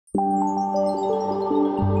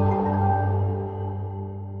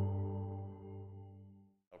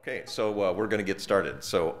Okay, so we're going to get started.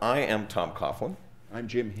 So I am Tom Coughlin. I'm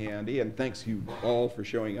Jim Handy, and thanks you all for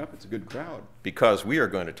showing up. It's a good crowd. Because we are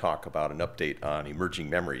going to talk about an update on emerging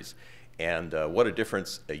memories and what a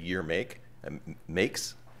difference a year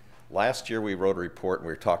makes. Last year we wrote a report and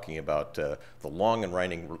we were talking about the long and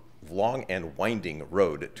winding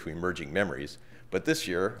road to emerging memories. But this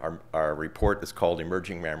year our report is called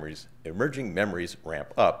Emerging Memories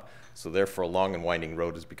Ramp Up. So therefore a long and winding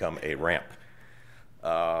road has become a ramp.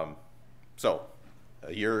 So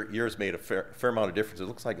a year has made a fair amount of difference. It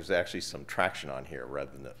looks like there's actually some traction on here rather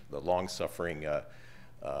than the long-suffering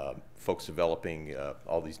folks developing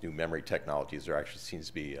all these new memory technologies. There actually seems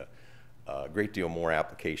to be a great deal more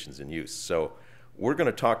applications in use. So we're going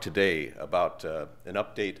to talk today about an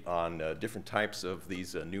update on different types of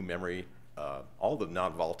these new memory, all the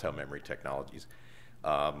non-volatile memory technologies.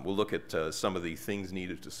 We'll look at some of the things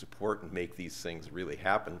needed to support and make these things really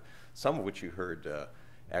happen, some of which you heard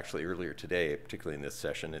actually earlier today, particularly in this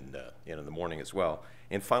session and in the morning as well.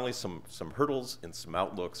 And finally, some hurdles and some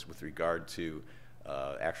outlooks with regard to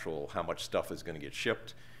actual how much stuff is going to get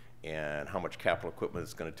shipped and how much capital equipment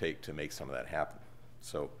it's going to take to make some of that happen.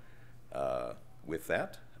 So with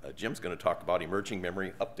that, Jim's going to talk about emerging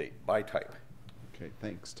memory update by type. Okay,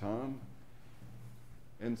 thanks, Tom.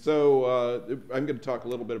 And so I'm going to talk a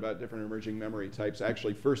little bit about different emerging memory types.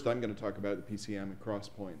 Actually, first I'm going to talk about the PCM and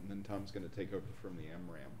crosspoint, and then Tom's going to take over from the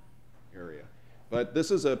MRAM area. But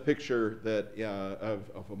this is a picture that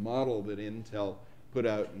of a model that Intel put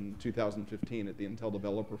out in 2015 at the Intel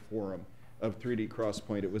Developer Forum of 3D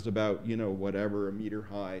crosspoint. It was about, whatever, a meter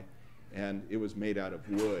high, and it was made out of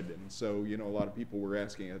wood. And so, a lot of people were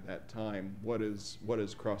asking at that time, what is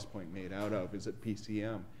crosspoint made out of? Is it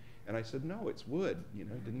PCM? And I said, no, it's wood.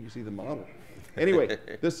 Didn't you see the model? Anyway,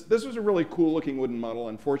 this was a really cool looking wooden model.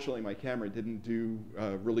 Unfortunately, my camera didn't do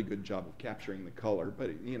a really good job of capturing the color,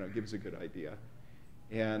 but it gives a good idea.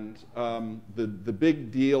 And the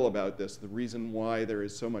big deal about this, the reason why there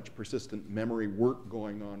is so much persistent memory work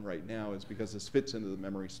going on right now is because this fits into the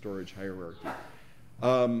memory storage hierarchy.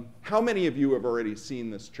 How many of you have already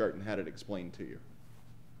seen this chart and had it explained to you?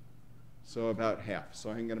 So about half.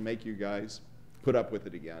 So I'm going to make you guys put up with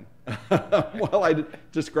it again while I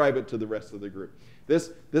describe it to the rest of the group. This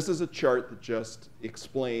is a chart that just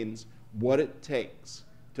explains what it takes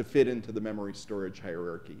to fit into the memory storage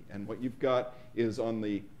hierarchy. And what you've got is on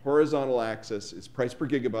the horizontal axis is price per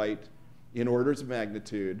gigabyte in orders of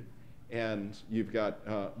magnitude, and you've got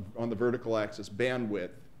on the vertical axis bandwidth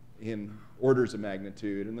in orders of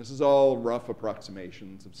magnitude. And this is all rough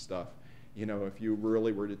approximations of stuff. If you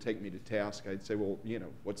really were to take me to task, I'd say, well,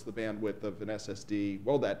 what's the bandwidth of an SSD?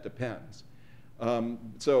 Well, that depends.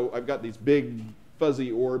 So I've got these big fuzzy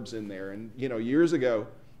orbs in there. And years ago,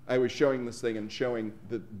 I was showing this thing and showing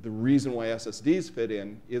that the reason why SSDs fit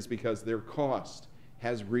in is because their cost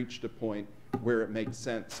has reached a point where it makes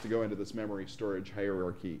sense to go into this memory storage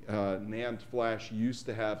hierarchy. NAND flash used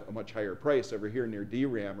to have a much higher price over here near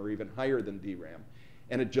DRAM, or even higher than DRAM,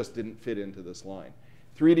 and it just didn't fit into this line.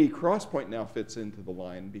 3D crosspoint now fits into the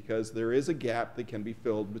line because there is a gap that can be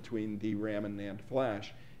filled between DRAM and NAND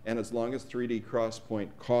flash. And as long as 3D crosspoint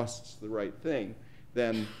costs the right thing,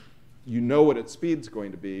 then you know what its speed's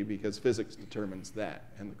going to be because physics determines that.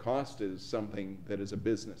 And the cost is something that is a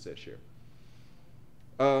business issue.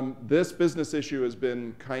 This business issue has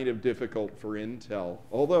been kind of difficult for Intel.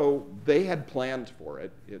 Although they had planned for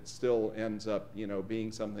it, it still ends up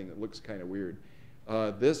being something that looks kind of weird.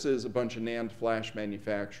 This is a bunch of NAND flash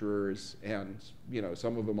manufacturers, and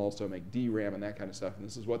some of them also make DRAM and that kind of stuff. And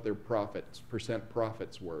this is what their percent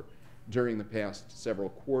profits were during the past several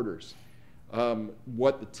quarters.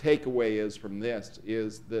 What the takeaway is from this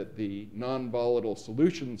is that the non-volatile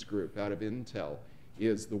solutions group out of Intel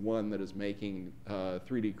is the one that is making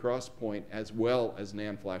 3D crosspoint as well as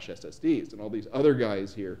NAND flash SSDs. And all these other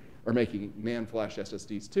guys here are making NAND flash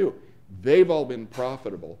SSDs too. They've all been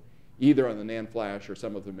profitable, either on the NAND flash or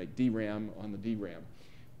some of them make DRAM on the DRAM.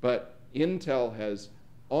 But Intel has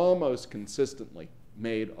almost consistently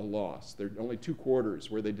made a loss. There are only 2 quarters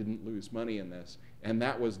where they didn't lose money in this, and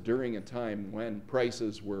that was during a time when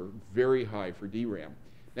prices were very high for DRAM.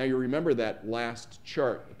 Now you remember that last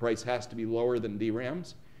chart, the price has to be lower than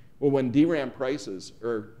DRAM's. Well, when DRAM prices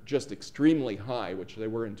are just extremely high, which they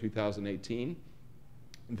were in 2018,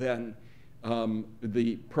 then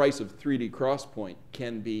the price of 3D crosspoint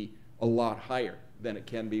can be a lot higher than it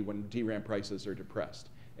can be when DRAM prices are depressed.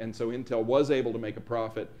 And so Intel was able to make a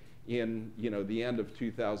profit in the end of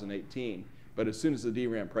 2018, but as soon as the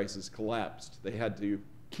DRAM prices collapsed, they had to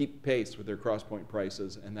keep pace with their crosspoint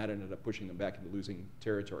prices, and that ended up pushing them back into losing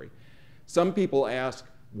territory. Some people ask,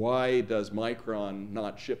 why does Micron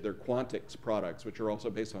not ship their Quantix products, which are also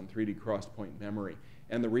based on 3D cross-point memory?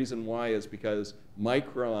 And the reason why is because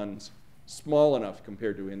Micron's small enough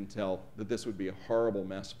compared to Intel that this would be a horrible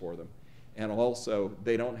mess for them. And also,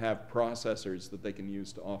 they don't have processors that they can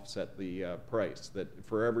use to offset the price. That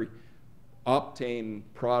for every Optane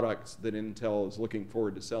products that Intel is looking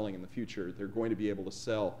forward to selling in the future, they're going to be able to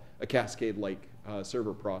sell a Cascade-like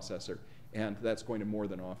server processor, and that's going to more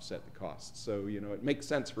than offset the costs. So, you know, it makes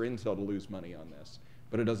sense for Intel to lose money on this,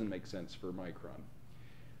 but it doesn't make sense for Micron.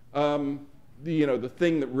 The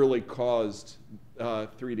thing that really caused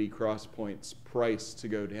 3D XPoint's price to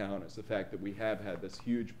go down is the fact that we have had this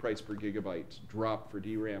huge price per gigabyte drop for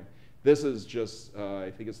DRAM. This is just,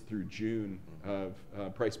 I think it's through June of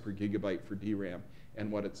price per gigabyte for DRAM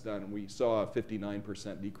and what it's done. And we saw a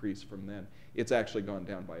 59% decrease from then. It's actually gone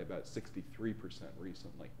down by about 63%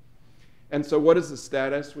 recently. And so what is the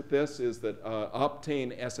status with this is that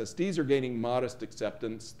Optane SSDs are gaining modest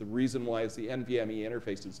acceptance. The reason why is the NVMe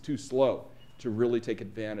interface is too slow to really take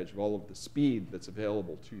advantage of all of the speed that's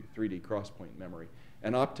available to 3D XPoint memory.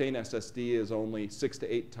 And Optane SSD is only 6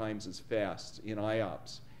 to 8 times as fast in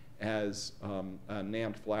IOPS as a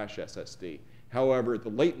NAND flash SSD. However, the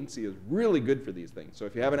latency is really good for these things. So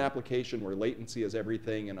if you have an application where latency is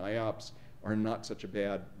everything and IOPS are not such a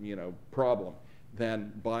bad problem,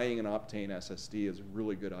 then buying an Optane SSD is a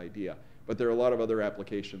really good idea. But there are a lot of other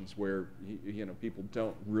applications where people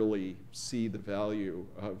don't really see the value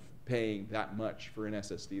of paying that much for an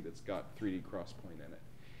SSD that's got 3D XPoint in it.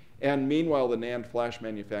 And meanwhile, the NAND flash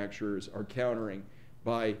manufacturers are countering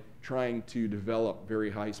by trying to develop very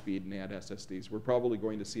high-speed NAND SSDs. We're probably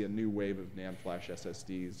going to see a new wave of NAND flash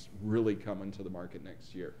SSDs really come into the market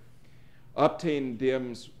next year. Optane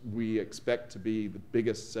DIMMs we expect to be the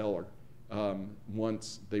biggest seller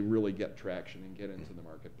once they really get traction and get into the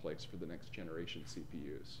marketplace for the next generation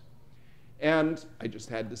CPUs. And I just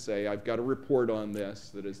had to say, I've got a report on this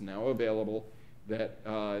that is now available that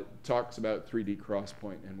talks about 3D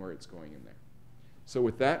XPoint and where it's going in there. So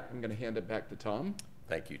with that, I'm going to hand it back to Tom.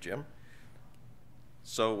 Thank you, Jim.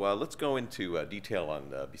 So let's go into detail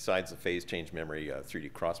on, besides the phase change memory,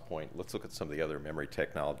 3D XPoint, let's look at some of the other memory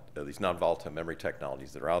technology, these non-volatile memory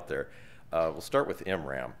technologies that are out there. We'll start with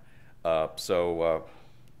MRAM.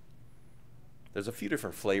 There's a few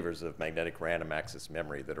different flavors of magnetic random access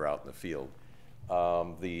memory that are out in the field.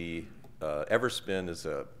 Everspin is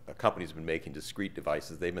a company that's been making discrete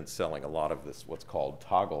devices. They've been selling a lot of this, what's called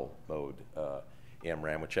toggle mode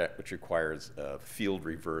MRAM, which requires field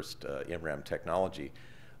reversed MRAM technology.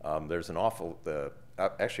 There's an awful,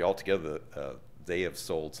 actually altogether, they have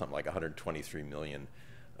sold something like 123 million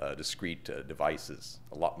discrete devices.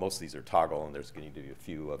 Most of these are toggle, and there's going to be a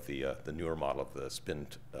few of the newer model of the spin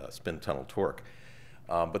tunnel torque.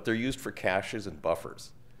 But they're used for caches and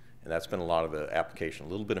buffers. And that's been a lot of the application. A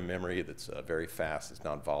little bit of memory that's very fast, it's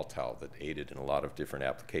non-volatile, that aided in a lot of different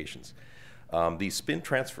applications. The spin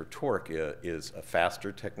transfer torque is a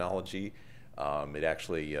faster technology. It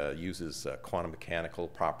actually uses quantum mechanical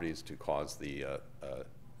properties to cause the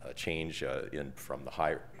change from the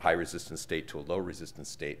high resistance state to a low resistance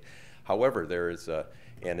state. However, there is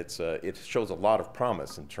it shows a lot of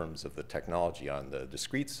promise in terms of the technology on the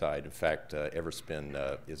discrete side. In fact,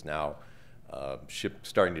 Everspin is now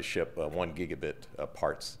starting to ship 1 gigabit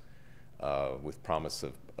parts with promise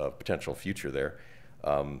of potential future there.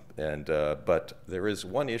 But there is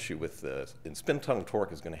one issue with and spin tunnel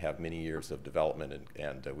torque is going to have many years of development,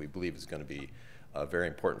 and we believe is going to be very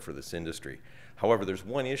important for this industry. However, there's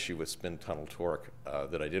one issue with spin tunnel torque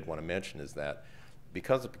that I did want to mention, is that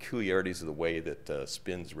because of peculiarities of the way that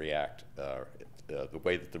spins react, the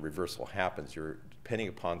way that the reversal happens, you're depending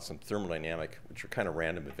upon some thermodynamic, which are kind of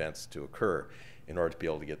random events to occur in order to be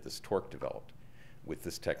able to get this torque developed with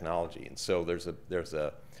this technology. And so there's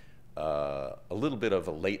a little bit of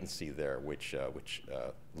a latency there, which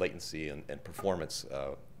latency and performance,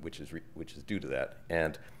 which is due to that.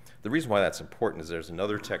 And the reason why that's important is there's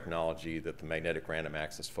another technology that the magnetic random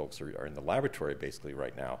access folks are in the laboratory basically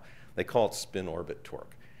right now. They call it spin orbit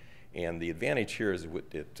torque. And the advantage here is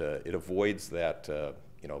it avoids that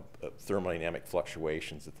thermodynamic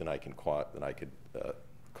fluctuations that then I could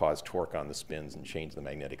cause torque on the spins and change the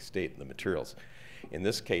magnetic state of the materials. In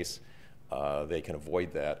this case, they can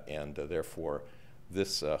avoid that, and therefore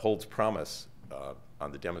this holds promise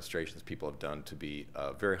on the demonstrations people have done to be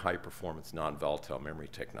very high performance non-volatile memory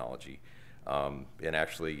technology, and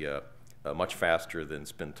actually much faster than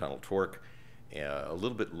spin tunnel torque, a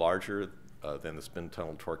little bit larger than the spin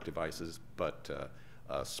tunnel torque devices, but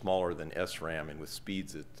smaller than SRAM, and with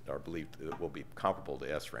speeds that are believed that will be comparable to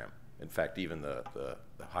SRAM. in fact, even the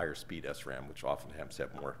higher speed SRAM, which often have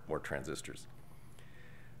more transistors.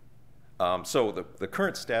 So the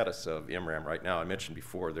current status of MRAM right now, I mentioned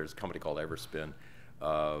before, there's a company called Everspin.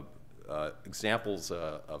 Examples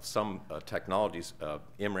of some technologies,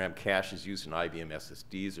 MRAM cache is used in IBM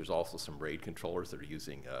SSDs. There's also some RAID controllers that are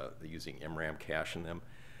using MRAM cache in them.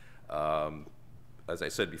 As I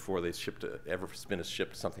said before, Everspin has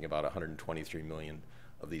shipped something about 123 million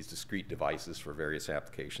of these discrete devices for various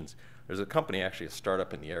applications. There's a company, actually a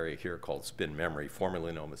startup in the area here called Spin Memory,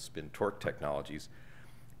 formerly known as Spin Torque Technologies.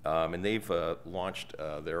 And they've launched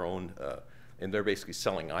their own, and they're basically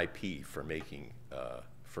selling IP for making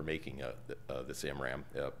this MRAM,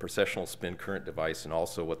 processional spin current device, and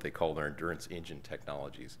also what they call their endurance engine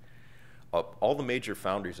technologies. All the major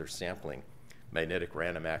foundries are sampling magnetic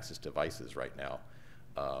random access devices right now,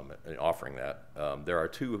 and offering that. There are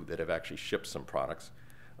two that have actually shipped some products.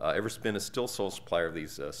 Everspin is still sole supplier of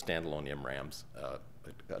these standalone MRAMs.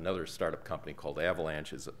 Another startup company called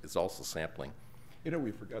Avalanche is also sampling. You know,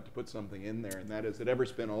 we forgot to put something in there, and that is that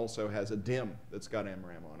Everspin also has a DIMM that's got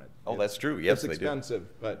MRAM on it. Oh, that's true. Yes, they do. It's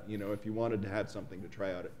expensive, but you know, if you wanted to have something to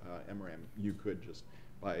try out MRAM, you could just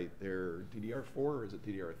buy their DDR4, or is it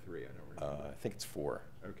DDR3? I don't remember. I think it's 4.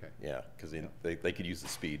 Okay. Yeah, because they could use the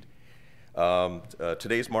speed.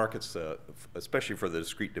 Today's markets, especially for the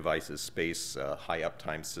discrete devices, space high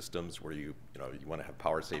uptime systems where you want to have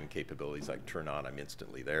power saving capabilities. I can turn on, I'm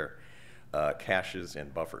instantly there. Caches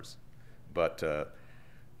and buffers. But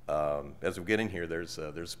as we get in here, there's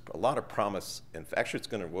a lot of promise, and actually it's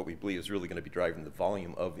going to, what we believe is really going to be driving the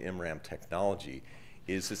volume of MRAM technology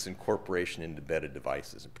is this incorporation into embedded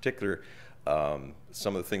devices. In particular,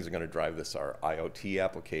 some of the things that are going to drive this are IoT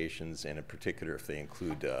applications, and in particular if they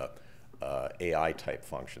include AI type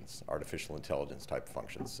functions, artificial intelligence type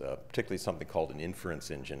functions, particularly something called an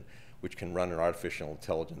inference engine, which can run an artificial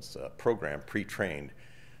intelligence program pre-trained,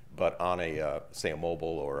 but on say a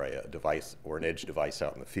mobile or a device or an edge device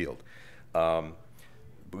out in the field.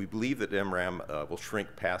 We believe that MRAM will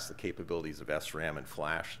shrink past the capabilities of SRAM, and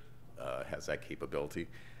Flash has that capability.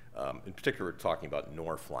 In particular, we're talking about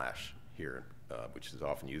NOR Flash here, which is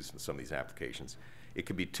often used in some of these applications. It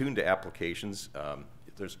can be tuned to applications.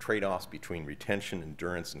 There's trade-offs between retention,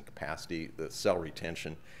 endurance, and capacity. The cell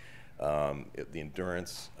retention, the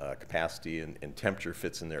endurance, capacity, and temperature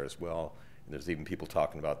fits in there as well. And there's even people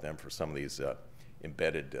talking about them for some of these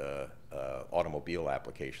embedded automobile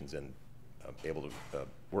applications, and able to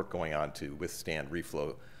work going on to withstand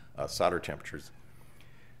reflow solder temperatures.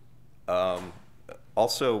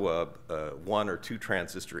 Also, 1 or 2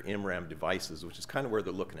 transistor MRAM devices, which is kind of where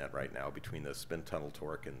they're looking at right now between the spin tunnel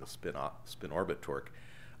torque and the spin orbit torque,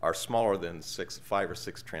 are smaller than 5 or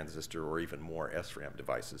 6 transistor or even more SRAM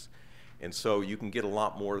devices. And so you can get a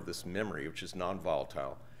lot more of this memory, which is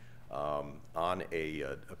non-volatile, on a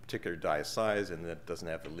particular die size, and that doesn't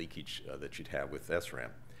have the leakage that you'd have with SRAM.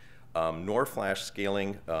 NOR Flash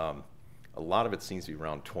scaling, a lot of it seems to be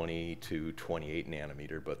around 20 to 28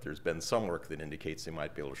 nanometer, but there's been some work that indicates they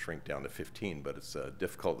might be able to shrink down to 15, but it's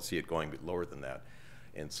difficult to see it going lower than that.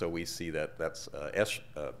 And so we see that that's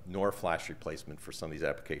NOR Flash replacement for some of these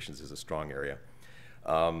applications is a strong area.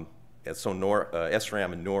 And so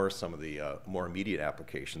SRAM and NOR, some of the more immediate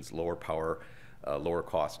applications, lower power, lower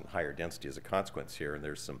cost, and higher density as a consequence here. And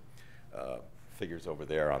there's some figures over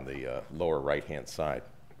there on the lower right-hand side.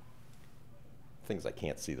 Things I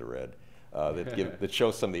can't see the red. That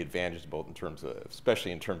shows some of the advantages, both in terms of,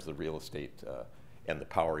 especially in terms of the real estate and the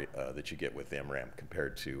power that you get with MRAM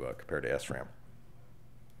compared to SRAM.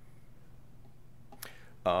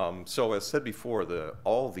 So as said before,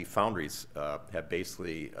 all the foundries have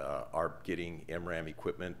basically are getting MRAM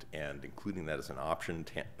equipment, and including that as an option.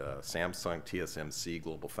 Samsung, TSMC,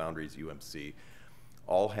 Global Foundries, UMC,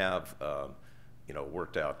 all have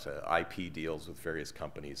worked out IP deals with various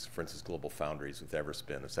companies. For instance, Global Foundries with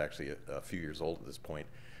Everspin. It's actually a few years old at this point.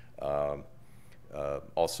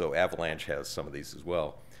 Also, Avalanche has some of these as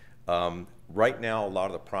well. Right now, a lot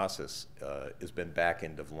of the process has been back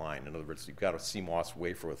end of line. In other words, you've got a CMOS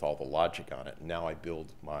wafer with all the logic on it, and now I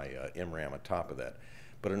build my MRAM on top of that.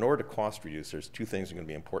 But in order to cost reduce, there's 2 things that are going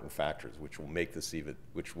to be important factors which will make this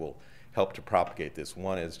which will help to propagate this.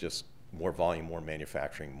 One is just more volume, more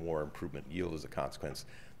manufacturing, more improvement yield as a consequence.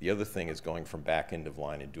 The other thing is going from back end of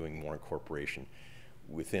line and doing more incorporation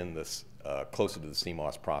within this, closer to the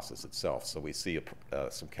CMOS process itself. So we see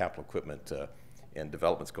some capital equipment and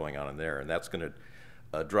developments going on in there, and that's going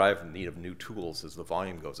to drive the need of new tools as the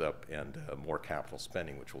volume goes up, and more capital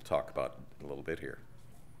spending, which we'll talk about in a little bit here.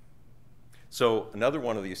 So another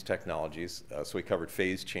one of these technologies, so we covered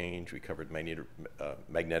phase change, we covered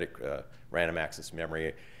magnetic random access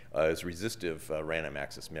memory. is resistive random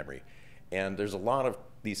access memory. And there's a lot of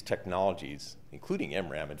these technologies, including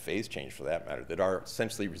MRAM and phase change for that matter, that are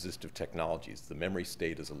essentially resistive technologies. The memory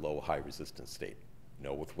state is a low, high resistance state, you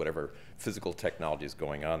know, with whatever physical technology is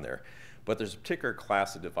going on there. But there's a particular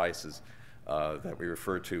class of devices that we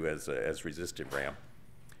refer to as resistive RAM.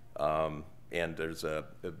 And there's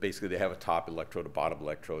basically they have a top electrode, a bottom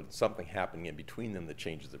electrode, something happening in between them that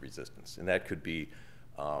changes the resistance. And that could be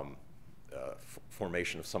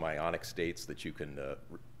formation of some ionic states that you can,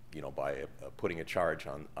 you know, by putting a charge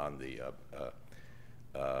on the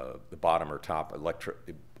bottom or top electrode,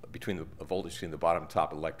 between the voltage between the bottom and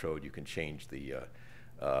top electrode, you can change the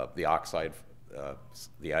oxide,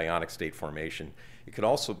 the ionic state formation. It could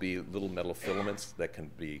also be little metal filaments that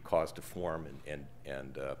can be caused to form and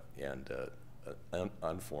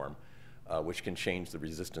unform, which can change the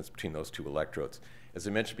resistance between those two electrodes. As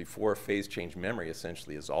I mentioned before, phase change memory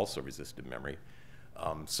essentially is also resistive memory.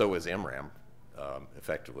 So is MRAM,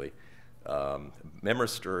 effectively.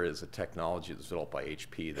 Memristor is a technology that's developed by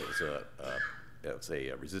HP that is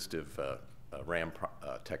a resistive RAM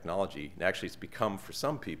technology. And actually, it's become, for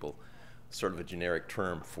some people, sort of a generic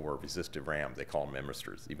term for resistive RAM. They call them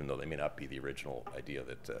memristors, even though they may not be the original idea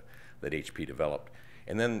that HP developed.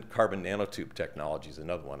 And then carbon nanotube technology is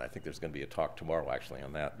another one. I think there's going to be a talk tomorrow, actually,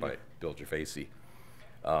 on that by Bill Gervasi.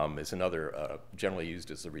 It's another generally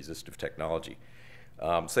used as a resistive technology.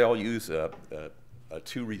 So they all use a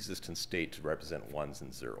two resistance state to represent ones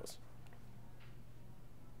and zeros.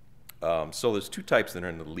 So there's two types that are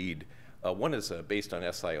in the lead. One is based on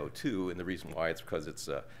SiO2, and the reason why it's because it's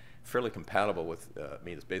fairly compatible with,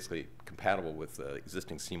 it's basically compatible with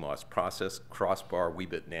existing CMOS process. Crossbar,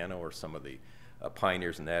 Weebit Nano, or some of the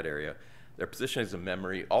pioneers in that area. They're positioned as a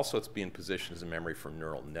memory. Also, it's being positioned as a memory for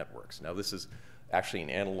neural networks. Now, this is actually an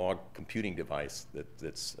analog computing device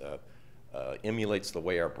that emulates the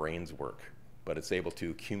way our brains work, but it's able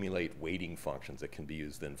to accumulate weighting functions that can be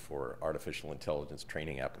used then for artificial intelligence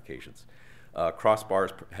training applications. Crossbar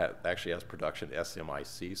actually has production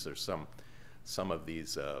SMIC, so there's some of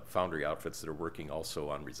these foundry outfits that are working also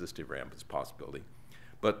on resistive RAM as a possibility.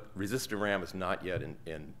 But resistive RAM is not yet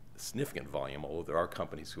in significant volume, although there are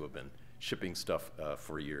companies who have been shipping stuff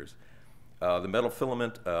for years. The metal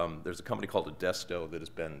filament, there's a company called Adesto that has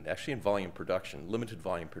been actually in volume production, limited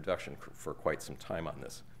volume production for quite some time on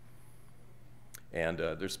this. And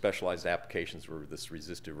there's specialized applications where this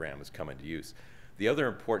resistive RAM has come into use. The other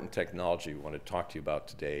important technology we want to talk to you about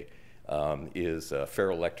today is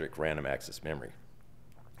ferroelectric random access memory.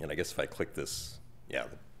 And I guess if I click this, yeah,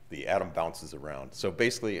 the atom bounces around. So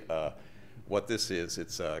basically, what this is,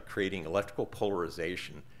 it's creating electrical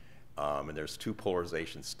polarization. And there's two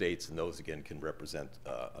polarization states, and those, again, can represent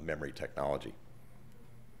a memory technology.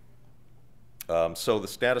 So the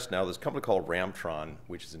status now, there's a company called Ramtron,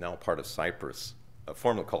 which is now part of Cypress,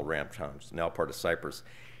 formerly called Ramtron, which is now part of Cypress.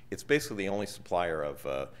 It's basically the only supplier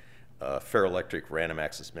of ferroelectric random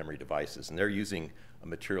access memory devices, and they're using a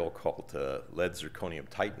material called lead zirconium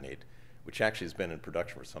titanate, which actually has been in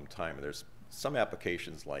production for some time. And there's some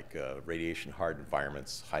applications like radiation-hard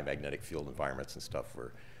environments, high magnetic field environments and stuff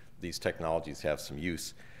where these technologies have some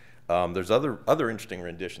use. There's other interesting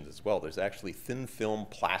renditions as well. There's actually thin film,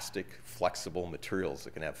 plastic, flexible materials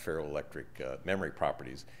that can have ferroelectric memory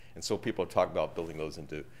properties. And so people are talking about building those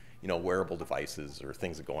into, you know, wearable devices or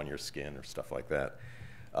things that go on your skin or stuff like that.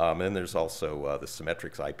 And then there's also the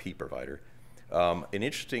Symmetrics IP provider. An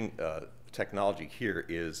interesting technology here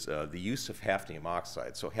is the use of hafnium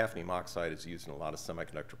oxide. So hafnium oxide is used in a lot of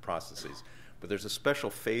semiconductor processes, but there's a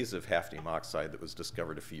special phase of hafnium oxide that was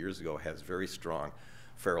discovered a few years ago, has very strong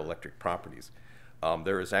ferroelectric properties.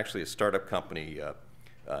 There is actually a startup company,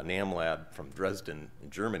 NAMLab from Dresden in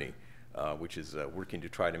Germany, which is working to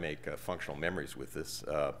try to make functional memories with this.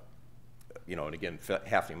 You know, and again,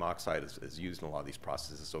 hafnium oxide is used in a lot of these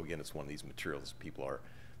processes, so again, it's one of these materials people are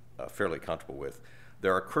fairly comfortable with.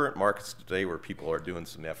 There are current markets today where people are doing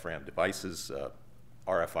some FRAM devices,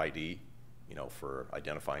 RFID, you know, for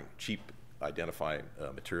identifying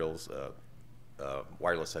materials,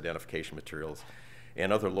 wireless identification materials,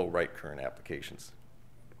 and other low write current applications.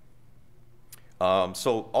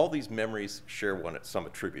 So all these memories share some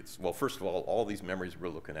attributes. Well, first of all these memories we're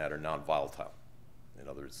looking at are non-volatile. In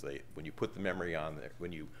other words, when you put the memory on there,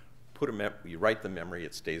 when you write the memory,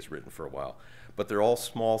 it stays written for a while. But they're all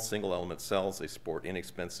small single-element cells. They support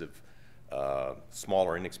inexpensive,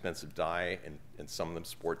 smaller, inexpensive die, and some of them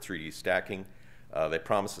support 3D stacking. They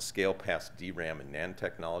promise to scale past DRAM and NAND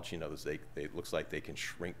technology. In other words, it looks like they can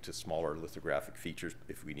shrink to smaller lithographic features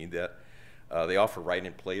if we need that. They offer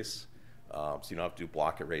write-in-place So you don't have to do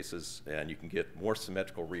block erases, and you can get more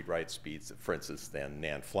symmetrical read-write speeds, for instance, than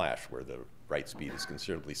NAND flash, where the write speed is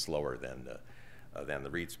considerably slower than the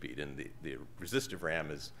read speed. And the resistive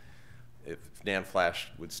RAM is, if NAND flash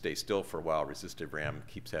would stay still for a while, resistive RAM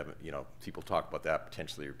keeps having, people talk about that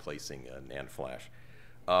potentially replacing NAND flash.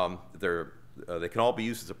 They can all be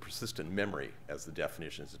used as a persistent memory as the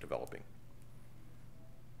definition is developing.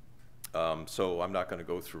 So I'm not going to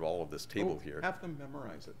go through all of this table here. Have them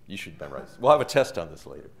memorize it. You should memorize it. We'll have a test on this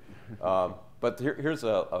later. But here's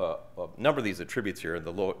a number of these attributes here.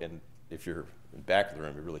 And if you're in the back of the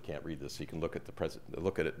room, you really can't read this. So you can look at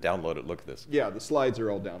look at it, download it, look at this. Yeah, the slides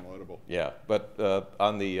are all downloadable. Yeah, but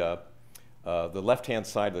on the left-hand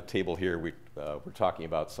side of the table here, we're talking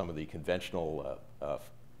about some of the conventional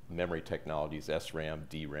memory technologies: SRAM,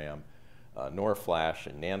 DRAM, NOR flash,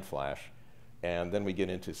 and NAND flash. And then we get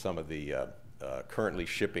into some of the currently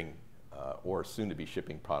shipping or soon-to-be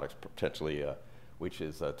shipping products, potentially, which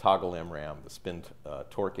is toggle MRAM, the spin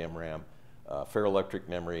torque MRAM, ferroelectric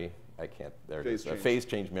memory. Phase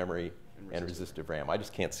change memory, and resistive RAM. I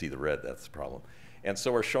just can't see the red. That's the problem. And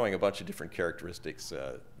so we're showing a bunch of different characteristics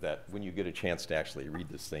that, when you get a chance to actually read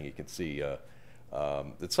this thing, you can see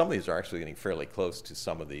that some of these are actually getting fairly close to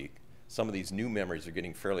some of these new memories are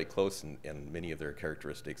getting fairly close in many of their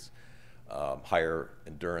characteristics. Higher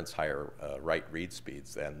endurance, higher write-read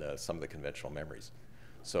speeds than some of the conventional memories.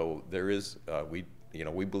 So there is,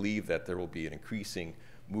 we believe that there will be an increasing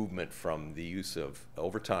movement from the use of,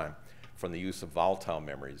 over time, from the use of volatile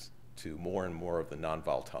memories to more and more of the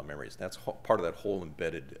non-volatile memories. And that's part of that whole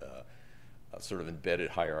embedded, sort of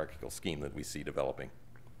embedded hierarchical scheme that we see developing.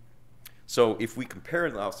 So if we compare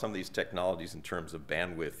now some of these technologies in terms of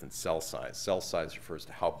bandwidth and cell size refers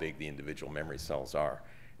to how big the individual memory cells are.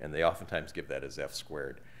 And they oftentimes give that as F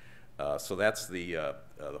squared. So that's the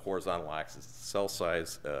horizontal axis, the cell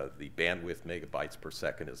size. The bandwidth, megabytes per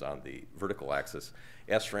second, is on the vertical axis.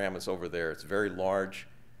 SRAM is over there. It's very large,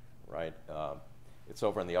 right? It's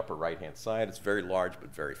over on the upper right-hand side. It's very large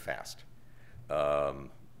but very fast.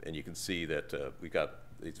 And you can see that we've got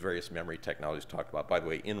these various memory technologies talked about. By the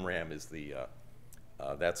way, MRAM is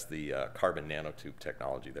that's the carbon nanotube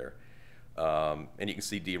technology there. And you can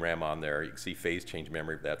see DRAM on there. You can see phase change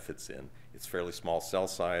memory, that fits in. It's fairly small cell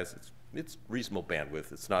size. It's reasonable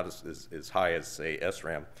bandwidth. It's not as high as, say,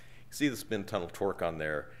 SRAM. You can see the spin tunnel torque on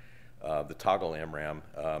there, the toggle MRAM,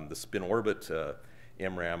 the spin orbit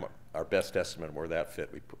MRAM. Our best estimate of where that fit,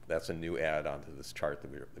 that's a new add onto this chart that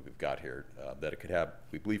we've got here, that it could have,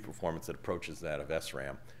 we believe, performance that approaches that of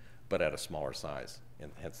SRAM, but at a smaller size,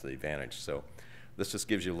 and hence the advantage. So this just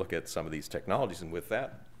gives you a look at some of these technologies, and with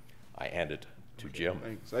that, I hand it to Jim.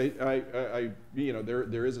 Thanks.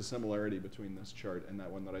 There is a similarity between this chart and that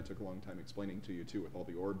one that I took a long time explaining to you too, with all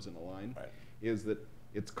the orbs in a line. Right. Is that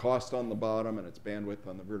it's cost on the bottom and it's bandwidth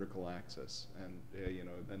on the vertical axis, and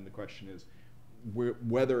then the question is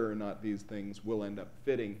whether or not these things will end up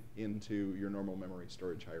fitting into your normal memory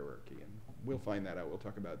storage hierarchy, and we'll find that out. We'll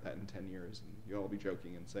talk about that in 10 years, and you'll all be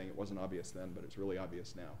joking and saying it wasn't obvious then, but it's really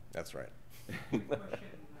obvious now. That's right. Question about that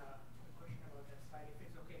slide, if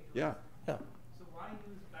it's okay to Yeah. Yeah. So why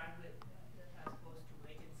use bandwidth as opposed to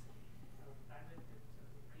latency? Bandwidth is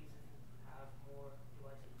a reason to have more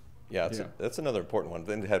devices. Yeah, that's another important one.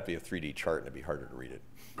 Then it'd have to be a 3D chart and it'd be harder to read it.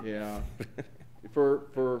 Yeah.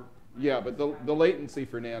 But the latency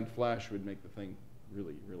for NAND flash would make the thing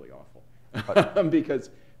really, really awful.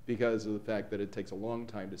 because of the fact that it takes a long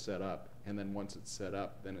time to set up, and then once it's set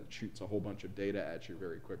up, then it shoots a whole bunch of data at you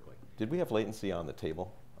very quickly. Did we have latency on the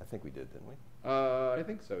table? I think we did, didn't we? I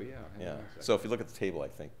think so, yeah. Yeah. So if you look at the table, I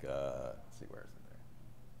think, let's see, where is it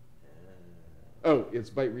there? Oh, it's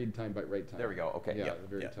byte read time, byte write time. There we go. Okay. Yeah, Yeah. at the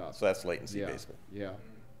very top. So that's latency, basically. Yeah.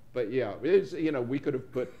 But yeah, it's, we could have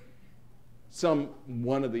put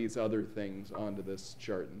one of these other things onto this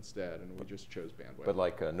chart instead, and we just chose bandwidth. But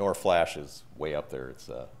like NOR flash is way up there. It's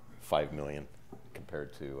 5 million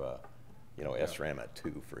compared to SRAM at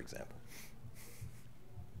 2, for example.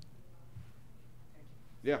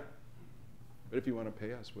 Yeah. But if you want to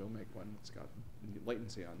pay us, we'll make one that's got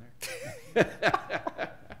latency on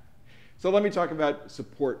there. So let me talk about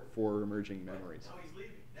support for emerging memories. Oh, he's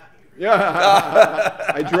leaving.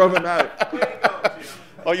 Yeah, I drove him out. Way to go, Jim.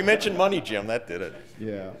 Oh, you mentioned money, Jim. That did it.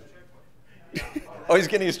 Yeah. Oh, he's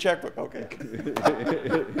getting his checkbook. Okay.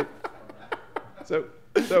 So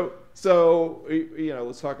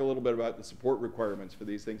let's talk a little bit about the support requirements for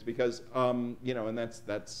these things, because and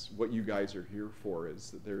that's what you guys are here for,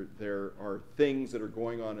 is that there are things that are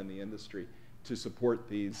going on in the industry to support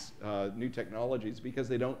these new technologies, because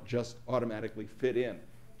they don't just automatically fit in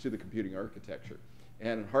to the computing architecture.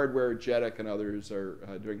 And hardware, JEDEC and others are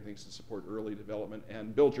doing things to support early development.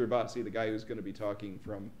 And Bill Gervasi, the guy who's going to be talking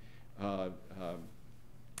from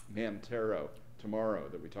Mantero tomorrow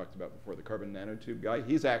that we talked about before, the carbon nanotube guy,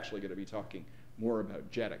 he's actually going to be talking more about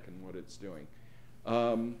JEDEC and what it's doing.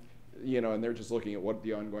 You know, and they're just looking at what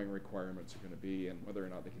the ongoing requirements are going to be and whether or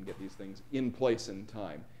not they can get these things in place in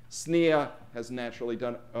time. SNIA has naturally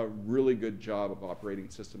done a really good job of operating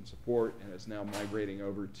system support and is now migrating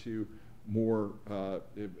over to more of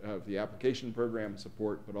the application program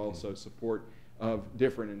support, but also support of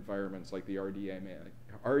different environments like the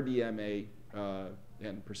RDMA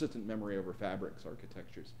and persistent memory over fabrics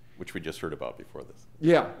architectures. Which we just heard about before this.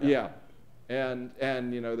 Yeah.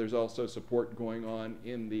 And you know, there's also support going on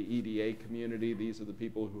in the EDA community. These are the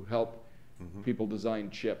people who help people design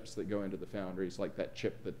chips that go into the foundries, like that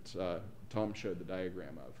chip that Tom showed the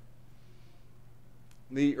diagram of.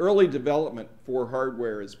 The early development for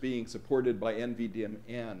hardware is being supported by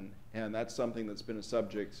NVDIMN, and that's something that's been a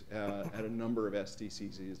subject at a number of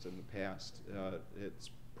SDCs in the past. It's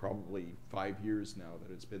probably 5 years now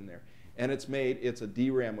that it's been there. And it's a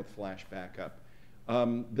DRAM with flash backup.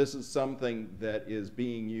 This is something that is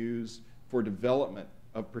being used for development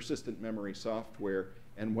of persistent memory software,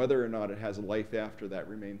 and whether or not it has a life after that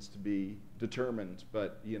remains to be determined.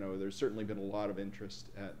 But you know, there's certainly been a lot of interest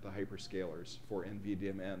at the hyperscalers for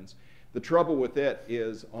NVDIMNs. The trouble with it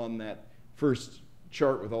is on that first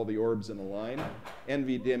chart with all the orbs in a line,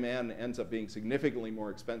 NVDIMN ends up being significantly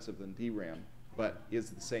more expensive than DRAM, but is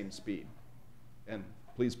the same speed. And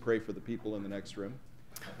please pray for the people in the next room.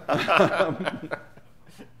 They're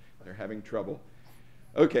having trouble.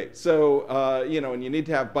 Okay, so you know, and you need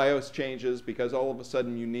to have BIOS changes because all of a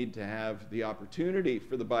sudden you need to have the opportunity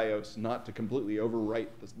for the BIOS not to completely overwrite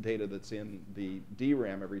the data that's in the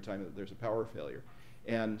DRAM every time that there's a power failure.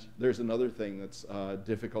 And there's another thing that's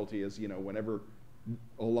difficulty is, you know, whenever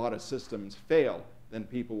a lot of systems fail, then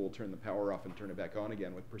people will turn the power off and turn it back on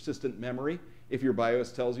again. With persistent memory, if your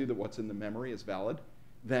BIOS tells you that what's in the memory is valid,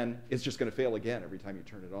 then it's just going to fail again every time you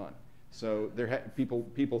turn it on. So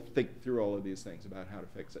people think through all of these things about how to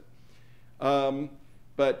fix it.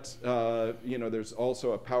 But you know, there's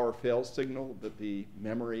also a power fail signal that the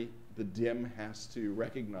memory, the DIMM, has to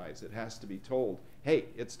recognize. It has to be told, hey,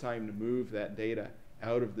 it's time to move that data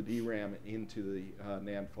out of the DRAM into the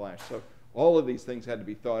NAND flash. So all of these things had to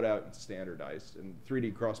be thought out and standardized, and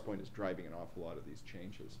 3D XPoint is driving an awful lot of these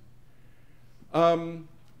changes.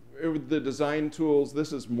 The design tools,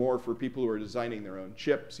 this is more for people who are designing their own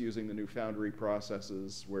chips using the new foundry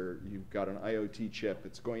processes where you've got an IoT chip.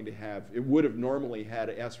 It's going to have, it would have normally had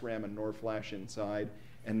SRAM and NOR flash inside,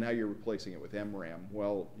 and now you're replacing it with MRAM.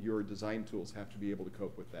 Well, your design tools have to be able to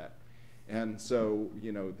cope with that. And so,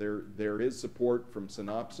 you know, there is support from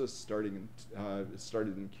Synopsys starting in, it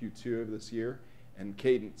started in Q2 of this year, and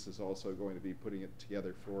Cadence is also going to be putting it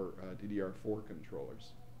together for DDR4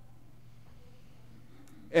 controllers.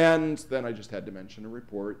 And then I just had to mention a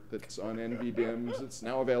report that's on NVDIMMs. It's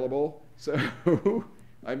now available. So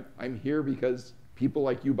I'm here because people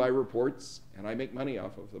like you buy reports, and I make money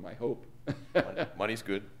off of them, I hope. Money's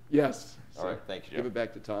good. Yes. All right, thank you, Jeff. Give it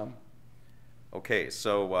back to Tom. Okay,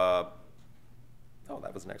 so, oh,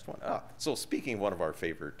 that was the next one. So speaking of one of our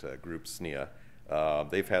favorite groups, SNIA,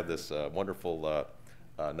 they've had this wonderful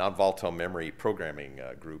non-volatile memory programming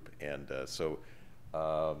group, and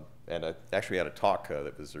and I actually had a talk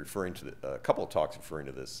that was referring to a couple of talks referring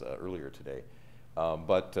to this earlier today.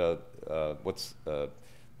 What's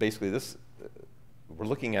basically this, we're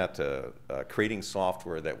looking at creating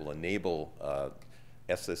software that will enable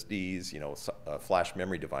SSDs, you know, flash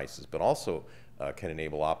memory devices, but also can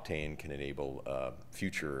enable Optane, can enable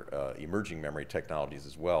future emerging memory technologies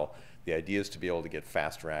as well. The idea is to be able to get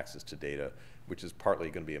faster access to data, which is partly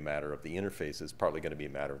going to be a matter of the interfaces, partly going to be a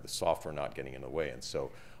matter of the software not getting in the way. And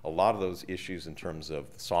so a lot of those issues in terms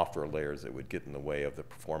of the software layers that would get in the way of the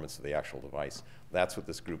performance of the actual device, that's what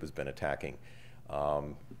this group has been attacking.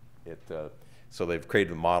 So they've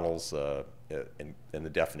created models and the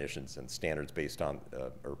definitions and standards based on,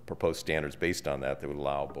 or proposed standards based on that would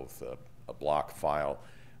allow both a block file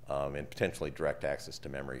and potentially direct access to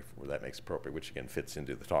memory where that makes appropriate, which again fits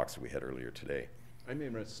into the talks that we had earlier today. I made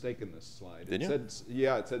a mistake in this slide. Did you? Said,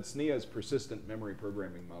 yeah, it said SNIA's persistent memory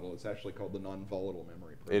programming model. It's actually called the non-volatile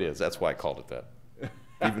memory programming. It is. That's why I called it that.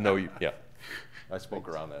 Even though you, yeah, I spoke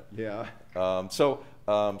around that. Yeah.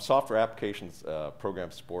 Software applications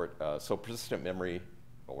program support. So persistent memory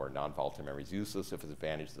or non-volatile memory is useless if its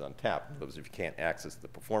advantage is untapped. Because if you can't access the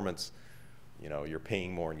performance, you know, you're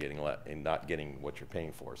paying more and getting and not getting what you're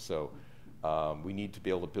paying for. So we need to be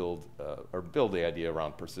able to build the idea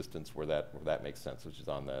around persistence where that makes sense, which is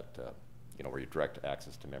on that you know, where you direct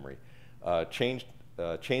access to memory.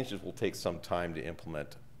 Changes will take some time to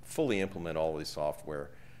implement, fully implement all of these software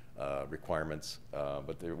requirements,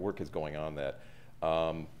 but the work is going on that.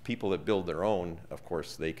 People that build their own, of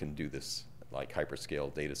course, they can do this, like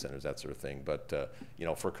hyperscale data centers, that sort of thing. But you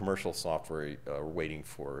know, for commercial software, we're waiting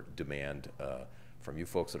for demand from you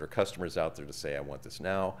folks that are customers out there to say, I want this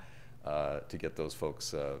now, to get those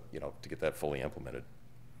folks, you know, to get that fully implemented.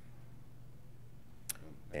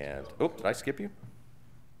 And, oh, did I skip you?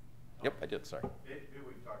 Yep, I did, sorry. Maybe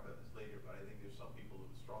we can talk about this later, but I think there's some people who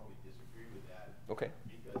strongly disagree with that. Okay.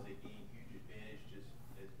 Because they gain huge advantage just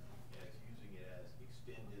as using it as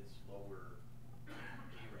extended, slower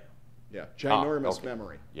DRAM. Yeah, ginormous okay.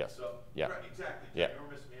 memory. Yes. So, yeah. Right, exactly. Yeah.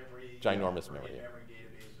 Ginormous memory. Ginormous or memory, yeah. in-memory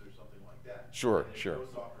database or something like that. Sure, and sure. No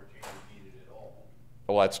software changes needed at all.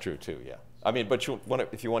 Well, that's true too, yeah. I mean, but you want to,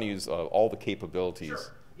 if you want to use all the capabilities.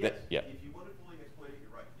 Sure. Yes. Yeah. If you want to fully exploit it,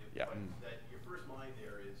 you're right. Yeah. But that your first mind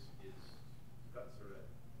there is got sort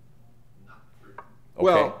of not true. Okay.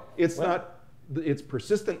 Well, it's not, it's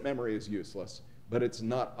persistent memory is useless, but it's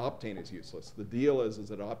not Optane is useless. The deal is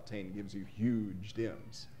that Optane gives you huge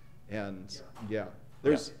DIMMs. And yeah,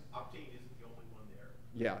 there's, Optane isn't the only one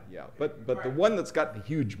there. yeah. But the one that's got the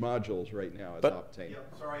huge modules right now is Optane. Yeah,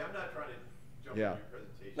 sorry, I'm not trying to jump Yeah. on your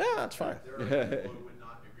presentation. Yeah, that's fine. There are people who would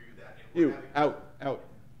not agree with that. And You, we're having, out.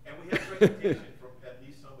 And we have presentation from at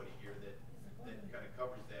least somebody here that kind of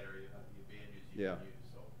covers that area of the advantages you Yeah. can use.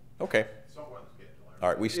 So Okay. somewhere on the schedule. All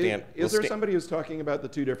right, we stand. Is there somebody who's talking about the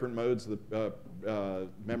two different modes, the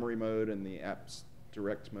memory mode and the apps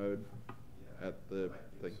direct mode at the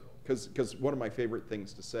I thing? think so. Because one of my favorite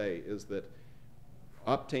things to say is that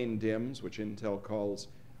Optane DIMMs, which Intel calls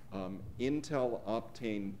Intel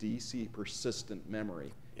Optane DC persistent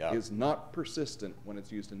memory, Yeah. is not persistent when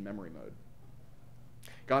it's used in memory mode.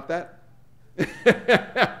 Got that?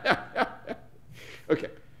 Okay,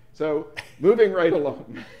 so moving right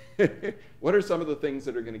along. What are some of the things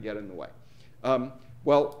that are going to get in the way?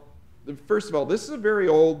 Well, first of all, this is a very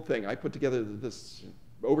old thing. I put together this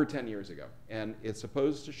over 10 years ago, and it's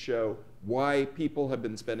supposed to show why people have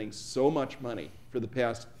been spending so much money for the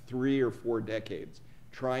past 3 or 4 decades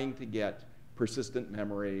trying to get persistent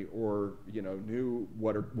memory or new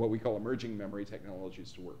what we call emerging memory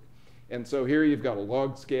technologies to work. And so here you've got a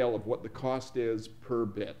log scale of what the cost is per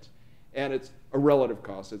bit. And it's a relative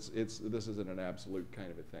cost. This isn't an absolute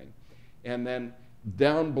kind of a thing. And then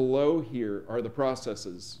down below here are the process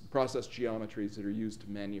geometries that are used to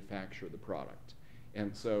manufacture the product.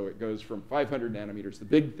 And so it goes from 500 nanometers, the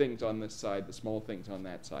big things on this side, the small things on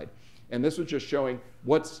that side. And this was just showing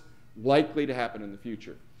what's likely to happen in the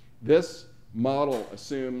future. This model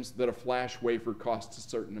assumes that a flash wafer costs a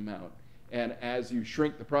certain amount. And as you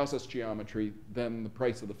shrink the process geometry, then the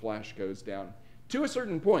price of the flash goes down to a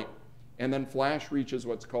certain point. And then flash reaches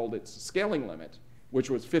what's called its scaling limit, which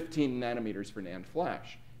was 15 nanometers for NAND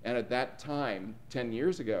flash. And at that time, 10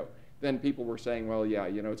 years ago, then people were saying, well, yeah,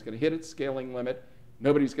 it's going to hit its scaling limit.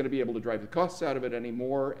 Nobody's going to be able to drive the costs out of it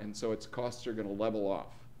anymore, and so its costs are going to level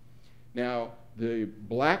off. Now, the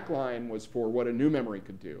black line was for what a new memory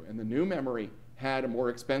could do, and the new memory had a more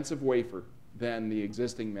expensive wafer than the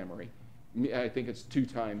existing memory. I think it's 2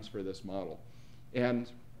 times for this model.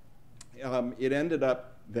 And it ended up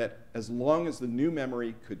that as long as the new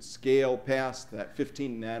memory could scale past that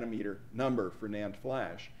 15 nanometer number for NAND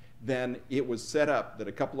flash, then it was set up that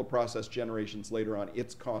a couple of process generations later on,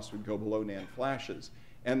 its cost would go below NAND flashes,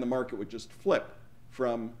 and the market would just flip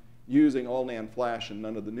from using all NAND flash and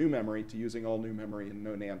none of the new memory to using all new memory and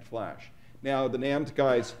no NAND flash. Now, the NAND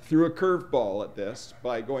guys threw a curveball at this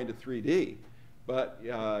by going to 3D, but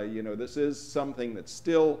this is something that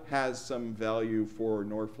still has some value for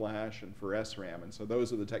NOR flash and for SRAM, and so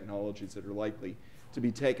those are the technologies that are likely to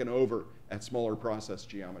be taken over at smaller process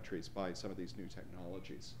geometries by some of these new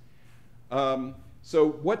technologies. So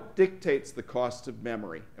what dictates the cost of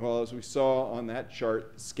memory? Well, as we saw on that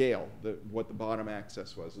chart, the scale, what the bottom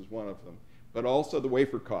axis was, is one of them. But also the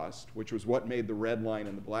wafer cost, which was what made the red line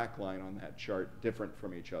and the black line on that chart different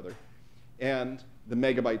from each other. And the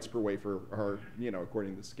megabytes per wafer are,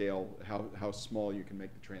 according to the scale, how small you can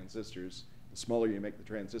make the transistors. The smaller you make the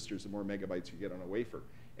transistors, the more megabytes you get on a wafer.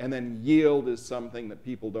 And then yield is something that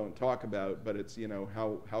people don't talk about, but it's,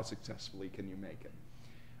 how successfully can you make it?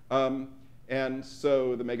 And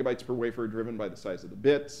so the megabytes per wafer are driven by the size of the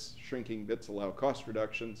bits. Shrinking bits allow cost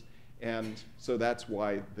reductions. And so that's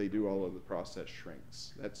why they do all of the process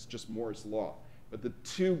shrinks. That's just Moore's law. But the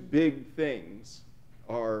 2 big things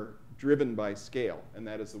are driven by scale, and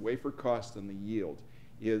that is the wafer cost and the yield.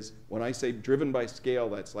 When I say driven by scale,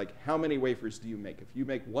 that's like how many wafers do you make? If you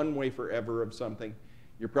make 1 wafer ever of something,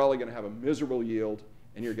 you're probably going to have a miserable yield,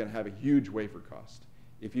 and you're going to have a huge wafer cost.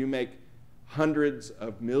 If you make hundreds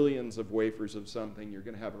of millions of wafers of something, you're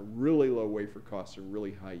going to have a really low wafer cost or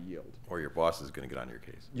really high yield. Or your boss is going to get on your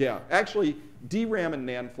case. Yeah, actually, DRAM and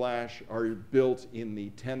NAND flash are built in the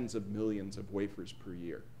tens of millions of wafers per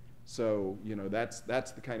year. So, you know, that's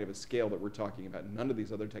the kind of a scale that we're talking about. None of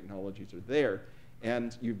these other technologies are there,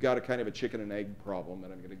 and you've got a kind of a chicken and egg problem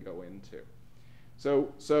that I'm going to go into.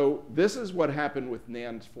 So this is what happened with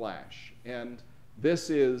NAND flash, and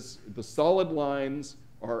this is the solid lines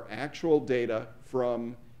are actual data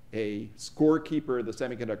from a scorekeeper of the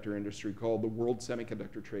semiconductor industry called the World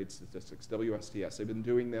Semiconductor Trade Statistics, WSTS. They've been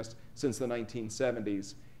doing this since the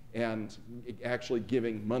 1970s and actually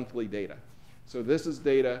giving monthly data. So this is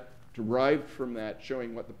data derived from that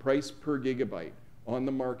showing what the price per gigabyte on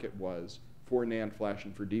the market was for NAND flash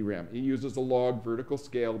and for DRAM. It uses a log vertical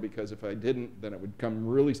scale because if I didn't, then it would come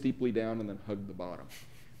really steeply down and then hug the bottom.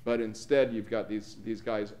 But instead, you've got these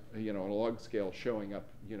guys, you know, on a log scale showing up,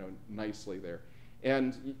 you know, nicely there.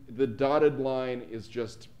 And the dotted line is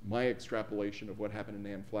just my extrapolation of what happened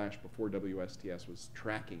in NAND flash before WSTS was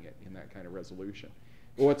tracking it in that kind of resolution.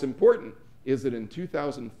 But what's important is that in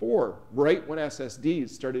 2004, right when SSDs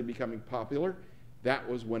started becoming popular, that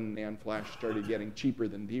was when NAND flash started getting cheaper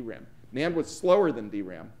than DRAM. NAND was slower than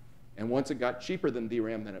DRAM, and once it got cheaper than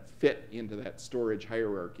DRAM, then it fit into that storage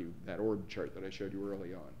hierarchy, that org chart that I showed you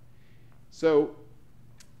early on. So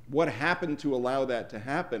what happened to allow that to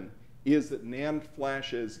happen is that NAND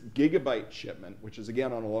flash's gigabyte shipment, which is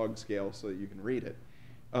again on a log scale so that you can read it,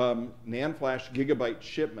 NAND flash gigabyte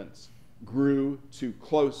shipments grew to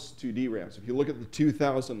close to DRAM. So if you look at the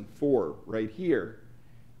 2004 right here,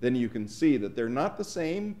 then you can see that they're not the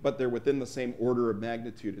same, but they're within the same order of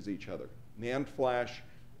magnitude as each other. NAND flash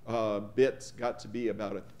bits got to be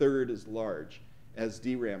about a third as large as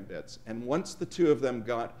DRAM bits. And once the two of them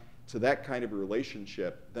got to that kind of a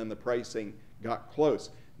relationship, then the pricing got close.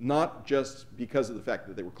 Not just because of the fact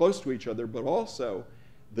that they were close to each other, but also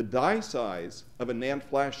the die size of a NAND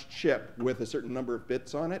flash chip with a certain number of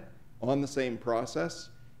bits on it on the same process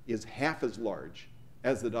is half as large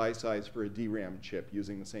as the die size for a DRAM chip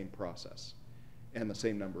using the same process and the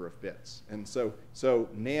same number of bits. And so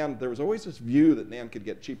NAND, there was always this view that NAND could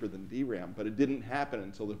get cheaper than DRAM, but it didn't happen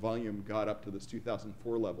until the volume got up to this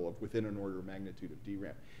 2004 level of within an order of magnitude of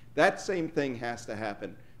DRAM. That same thing has to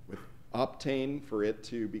happen with Optane for it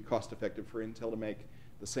to be cost effective for Intel to make.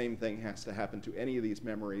 The same thing has to happen to any of these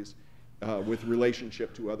memories with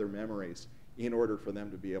relationship to other memories in order for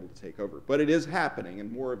them to be able to take over. But it is happening,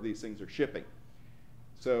 and more of these things are shipping.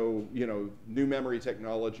 So, you know, new memory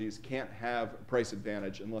technologies can't have a price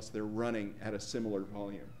advantage unless they're running at a similar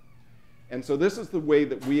volume. And so this is the way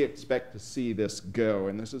that we expect to see this go.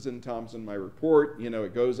 And this is in Tom's and my report. You know,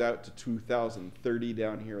 it goes out to 2030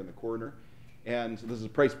 down here in the corner. And this is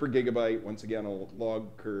price per gigabyte, once again, a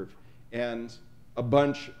log curve. And a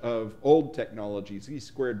bunch of old technologies,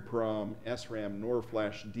 E² PROM, SRAM, NOR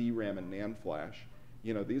flash, DRAM, and NAND flash.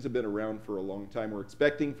 You know, these have been around for a long time. We're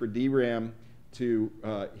expecting for DRAM to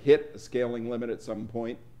hit a scaling limit at some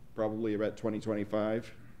point, probably about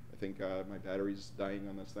 2025. I think my battery's dying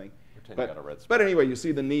on this thing. But anyway, you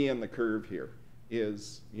see the knee in the curve here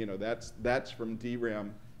is, you know, that's from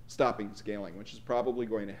DRAM stopping scaling, which is probably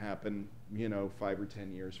going to happen, you know, 5 or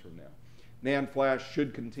 10 years from now. NAND flash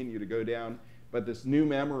should continue to go down, but this new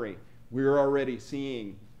memory, we're already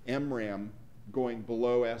seeing MRAM going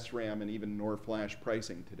below SRAM and even NOR flash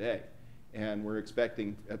pricing today. And we're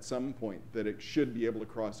expecting at some point that it should be able to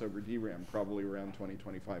cross over DRAM probably around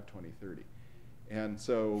 2025, 2030. And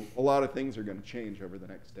so a lot of things are going to change over the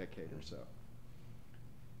next decade or so.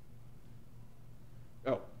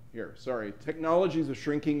 Oh, here, sorry. Technologies of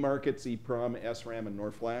shrinking markets, EEPROM, SRAM, and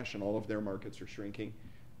NOR flash, and all of their markets are shrinking.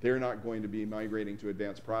 They're not going to be migrating to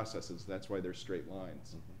advanced processes. That's why they're straight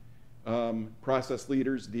lines. Process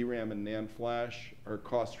leaders, DRAM and NAND flash, are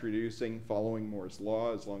cost reducing, following Moore's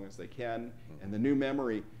law as long as they can. And the new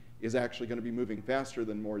memory is actually going to be moving faster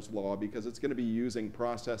than Moore's law because it's going to be using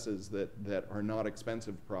processes that are not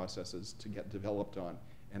expensive processes to get developed on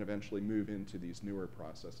and eventually move into these newer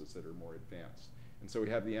processes that are more advanced. And so we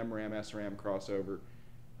have the MRAM, SRAM crossover,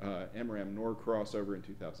 MRAM NOR crossover in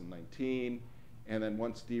 2019. And then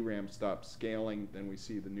once DRAM stops scaling, then we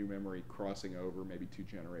see the new memory crossing over maybe 2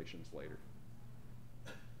 generations later.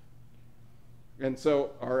 And so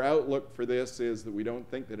our outlook for this is that we don't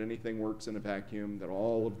think that anything works in a vacuum, that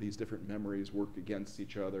all of these different memories work against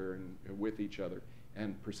each other and with each other.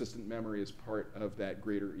 And persistent memory is part of that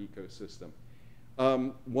greater ecosystem.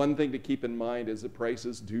 One thing to keep in mind is that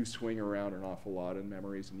prices do swing around an awful lot in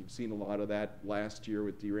memories, and you've seen a lot of that last year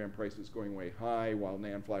with DRAM prices going way high while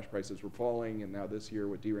NAND flash prices were falling, and now this year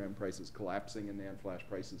with DRAM prices collapsing and NAND flash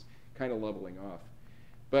prices kind of leveling off.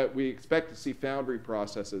 But we expect to see foundry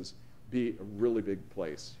processes be a really big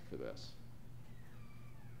place for this.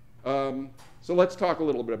 So let's talk a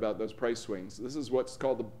little bit about those price swings. This is what's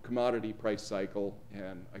called the commodity price cycle,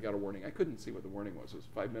 and I got a warning. I couldn't see what the warning was. It was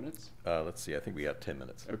 5 minutes? Let's see, I think we got 10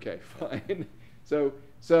 minutes. Okay, fine.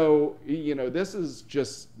 So you know, this is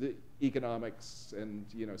just the economics, and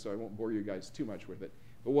you know, so I won't bore you guys too much with it.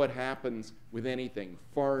 But what happens with anything,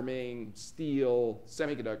 farming, steel,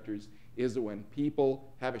 semiconductors, is that when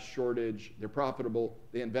people have a shortage, they're profitable,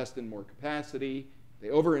 they invest in more capacity, they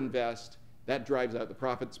overinvest. That drives out the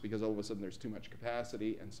profits because all of a sudden there's too much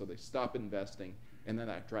capacity, and so they stop investing, and then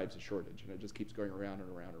that drives a shortage, and it just keeps going around and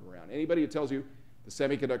around and around. Anybody who tells you the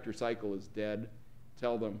semiconductor cycle is dead,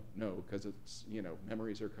 tell them no, because it's, you know,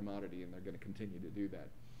 memories are commodity, and they're going to continue to do that.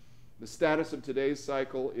 The status of today's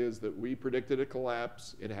cycle is that we predicted a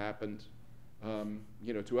collapse. It happened.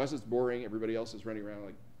 You know, to us it's boring. Everybody else is running around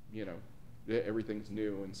like, you know, everything's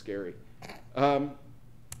new and scary.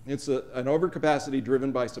 It's an overcapacity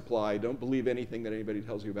driven by supply. Don't believe anything that anybody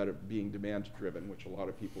tells you about it being demand driven, which a lot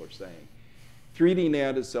of people are saying. 3D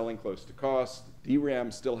NAND is selling close to cost. DRAM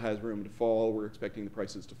still has room to fall. We're expecting the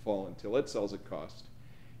prices to fall until it sells at cost.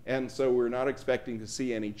 And so we're not expecting to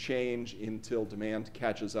see any change until demand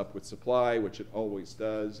catches up with supply, which it always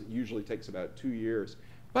does. It usually takes about 2 years.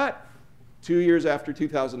 But 2 years after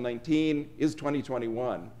 2019 is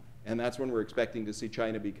 2021. And that's when we're expecting to see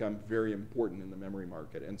China become very important in the memory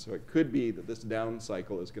market. And so it could be that this down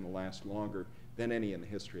cycle is going to last longer than any in the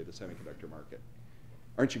history of the semiconductor market.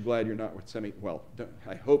 Aren't you glad you're not with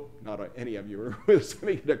I hope not any of you are with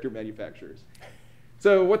semiconductor manufacturers.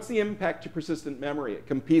 So what's the impact to persistent memory? It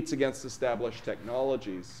competes against established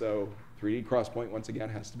technologies. So 3D XPoint, once again,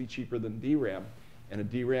 has to be cheaper than DRAM. And a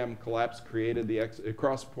DRAM collapse created the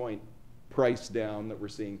XPoint price down that we're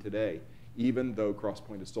seeing today, even though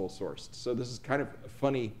XPoint is sole sourced. So this is kind of a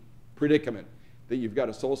funny predicament that you've got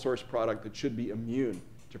a sole source product that should be immune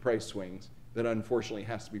to price swings that unfortunately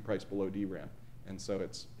has to be priced below DRAM. And so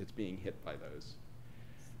it's being hit by those.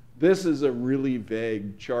 This is a really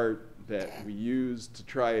vague chart that we use to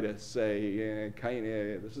try to say,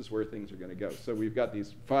 this is where things are going to go. So we've got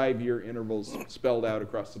these 5-year intervals spelled out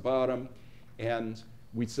across the bottom, and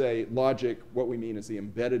we say logic, what we mean is the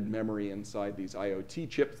embedded memory inside these IoT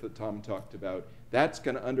chips that Tom talked about. That's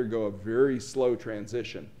going to undergo a very slow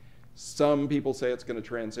transition. Some people say it's going to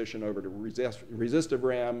transition over to resistive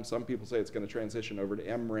RAM. Some people say it's going to transition over to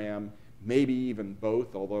MRAM, maybe even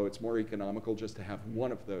both, although it's more economical just to have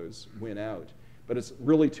one of those win out. But it's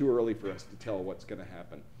really too early for us to tell what's going to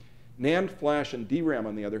happen. NAND flash and DRAM,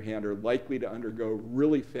 on the other hand, are likely to undergo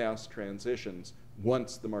really fast transitions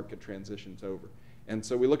once the market transitions over. And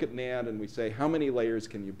so we look at NAND and we say, how many layers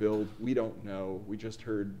can you build? We don't know. We just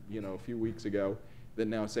heard, you know, a few weeks ago that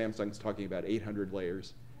now Samsung's talking about 800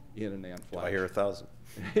 layers in a NAND flash. I hear 1,000.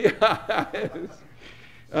 Yeah.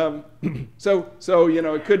 So you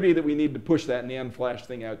know, it could be that we need to push that NAND flash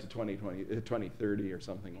thing out to 2030 or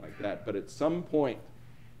something like that. But at some point,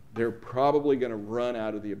 they're probably going to run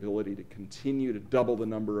out of the ability to continue to double the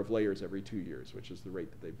number of layers every 2 years, which is the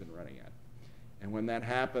rate that they've been running at. And when that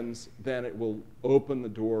happens, then it will open the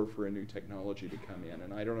door for a new technology to come in.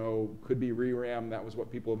 And I don't know, could be ReRAM. That was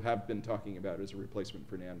what people have been talking about as a replacement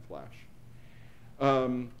for NAND flash.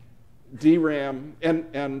 DRAM,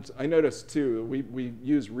 and I noticed too, we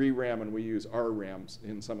use ReRAM and we use RRAMs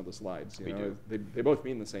in some of the slides. You know, they both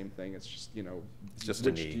mean the same thing. It's just, you know, it's just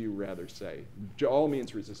which do you rather say? All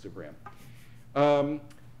means resistive RAM.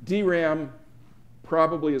 DRAM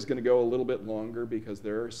probably is going to go a little bit longer because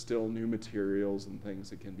there are still new materials and things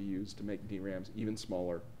that can be used to make DRAMs even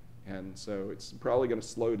smaller. And so it's probably going to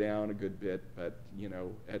slow down a good bit, but you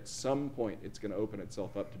know, at some point it's going to open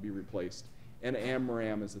itself up to be replaced. And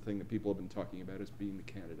MRAM is the thing that people have been talking about as being the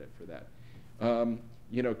candidate for that.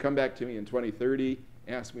 You know, come back to me in 2030,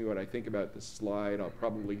 ask me what I think about this slide. I'll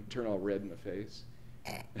probably turn all red in the face.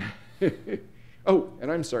 Oh,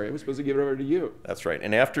 and I'm sorry, I was supposed to give it over to you. That's right.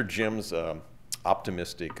 And after Jim's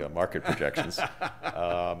optimistic market projections,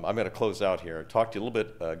 I'm going to close out here and talk to you a little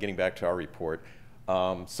bit, getting back to our report.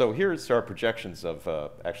 So here's our projections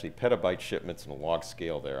of actually petabyte shipments in a log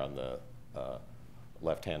scale there on the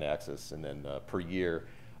left-hand axis, and then per year,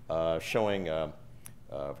 showing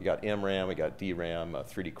we got MRAM, we got DRAM,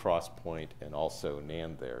 3D XPoint, and also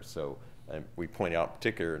NAND there. So we point out in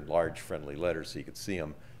particular in large friendly letters so you can see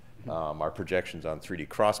them, our projections on 3D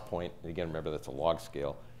XPoint, and again, remember that's a log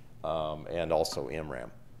scale, and also MRAM.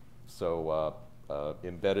 So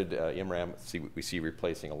embedded MRAM, we see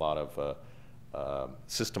replacing a lot of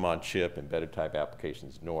system on chip, embedded type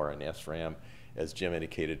applications, NOR and SRAM. As Jim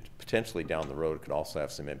indicated, potentially down the road it could also have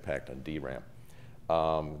some impact on DRAM.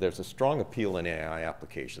 There's a strong appeal in AI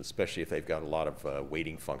applications, especially if they've got a lot of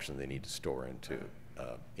weighting function they need to store into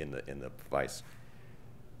in the device.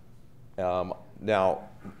 Now,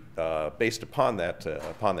 based upon that,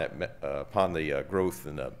 upon the growth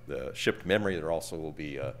in the shipped memory, there also will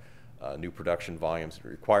be new production volumes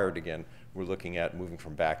required. Again, we're looking at moving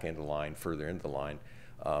from back end of the line further into the line,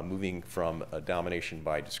 moving from a domination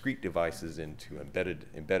by discrete devices into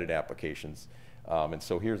embedded applications. And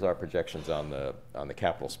so here's our projections on the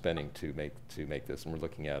capital spending to make this, and we're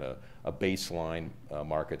looking at a baseline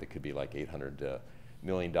market that could be like $800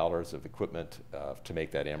 million of equipment to make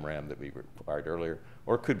that MRAM that we required earlier,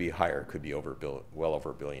 or it could be higher, it could be well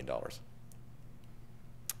over $1 billion.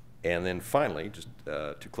 And then finally, just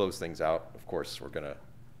to close things out, of course, we're going to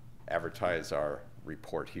advertise our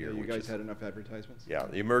report here. Yeah, you guys had enough advertisements? Yeah,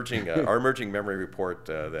 the emerging, our emerging memory report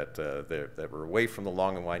that we're away from the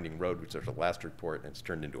long and winding road, which was the last report, and it's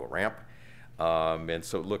turned into a ramp. And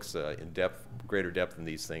so it looks in depth, greater depth in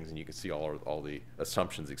these things, and you can see all the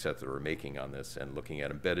assumptions, et cetera, that we're making on this, and looking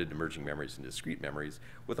at embedded emerging memories and discrete memories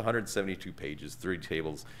with 172 pages, 30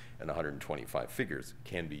 tables, and 125 figures.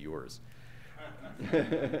 Can be yours.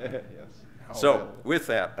 Yes. So with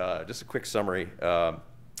that, just a quick summary.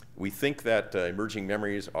 We think that emerging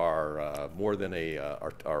memories are more than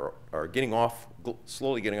are getting off,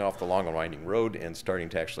 slowly getting off the long and winding road and starting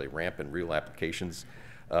to actually ramp in real applications.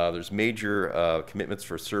 There's major commitments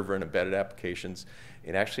for server and embedded applications,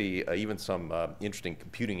 and actually even some interesting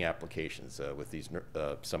computing applications with these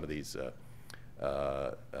some of these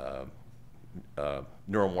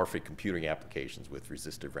neuromorphic computing applications with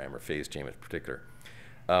resistive RAM or phase change in particular.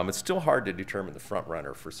 It's still hard to determine the front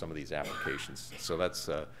runner for some of these applications, so that's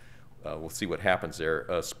we'll see what happens there.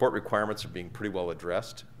 Support requirements are being pretty well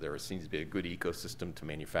addressed. There seems to be a good ecosystem to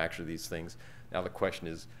manufacture these things. Now the question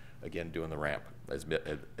is, again, doing the ramp, as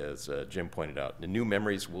Jim pointed out. The new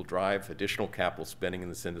memories will drive additional capital spending in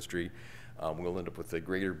this industry. We'll end up with a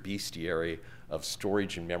greater bestiary of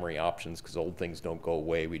storage and memory options because old things don't go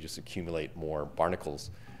away. We just accumulate more barnacles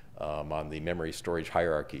on the memory storage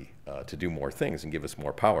hierarchy to do more things and give us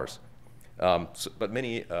more powers. But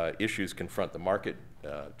many issues confront the market.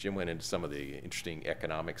 Jim went into some of the interesting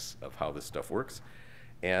economics of how this stuff works.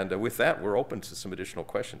 And with that, we're open to some additional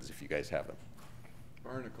questions if you guys have them.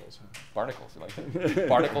 Barnacles, huh? Barnacles, you like that?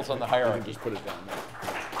 Barnacles on the hierarchy. Just put it down there.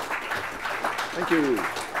 Thank you.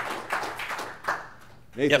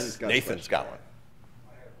 Nathan's got one.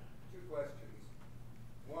 I have two questions.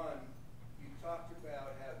 One, you talked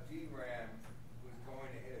about how DRAM was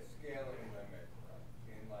going to hit a scaling limit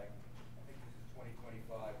in, like, I think this is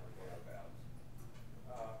 2025 or thereabouts.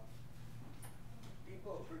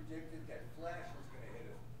 People predicted that flash was going to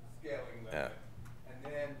hit a scaling limit, and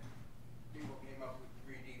then people came up with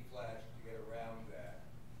 3D flash to get around that.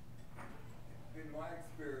 It's been my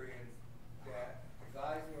experience that the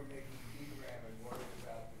guys who are making DRAM and worried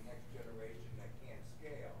about the next generation that can't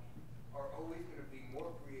scale are always going to be more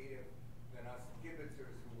creative than us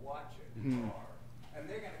gibbetsers who watch it are. And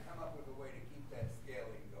they're going to come up with a way to keep that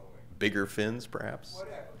scaling going. Bigger fins, perhaps?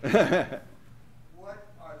 Whatever. What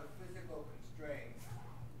are the physical constraints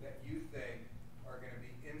that you think are going to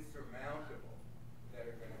be insurmountable that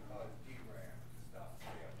are going to cause DRAM to stop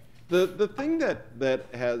scaling? The thing that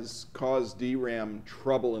has caused DRAM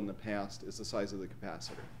trouble in the past is the size of the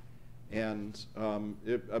capacitor. And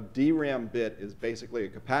a DRAM bit is basically a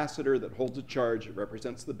capacitor that holds a charge, it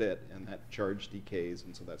represents the bit, and that charge decays,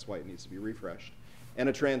 and so that's why it needs to be refreshed. And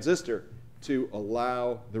a transistor to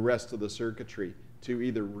allow the rest of the circuitry to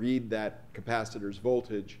either read that capacitor's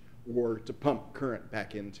voltage or to pump current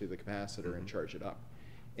back into the capacitor and charge it up.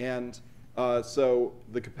 And so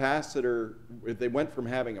the capacitor, they went from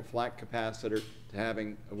having a flat capacitor to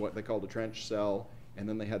having what they called a trench cell, and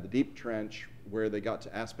then they had the deep trench where they got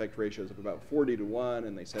to aspect ratios of about 40:1,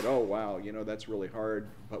 and they said, oh, wow, you know, that's really hard,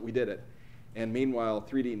 but we did it. And meanwhile,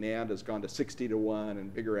 3D NAND has gone to 60:1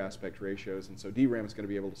 and bigger aspect ratios, and so DRAM is going to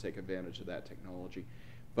be able to take advantage of that technology.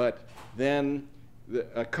 But then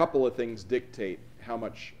a couple of things dictate how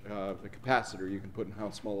much the capacitor you can put in how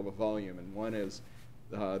small of a volume, and one is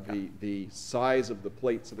the size of the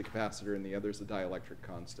plates of the capacitor, and the other is the dielectric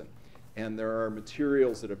constant. And there are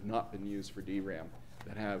materials that have not been used for DRAM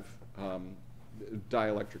that have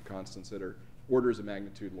dielectric constants that are orders of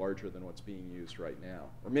magnitude larger than what's being used right now,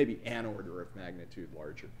 or maybe an order of magnitude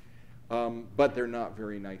larger. but they're not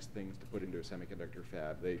very nice things to put into a semiconductor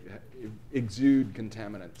fab. They exude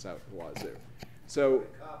contaminants out the wazoo. So,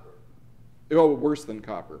 oh, worse than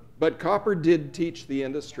copper. But copper did teach the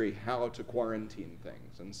industry how to quarantine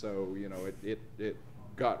things, and so it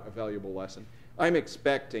got a valuable lesson. I'm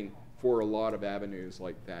expecting for a lot of avenues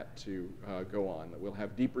like that to go on. That we'll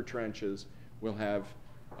have deeper trenches. We'll have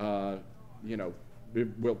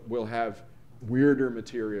we'll have weirder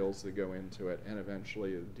materials that go into it, and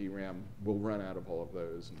eventually DRAM will run out of all of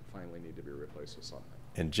those and finally need to be replaced with something.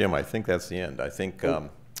 And Jim, I think that's the end. I think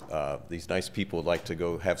these nice people would like to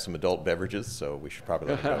go have some adult beverages, so we should probably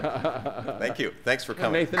let them go. Thank you. Thanks for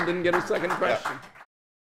coming. Nathan didn't get a second question. Yeah.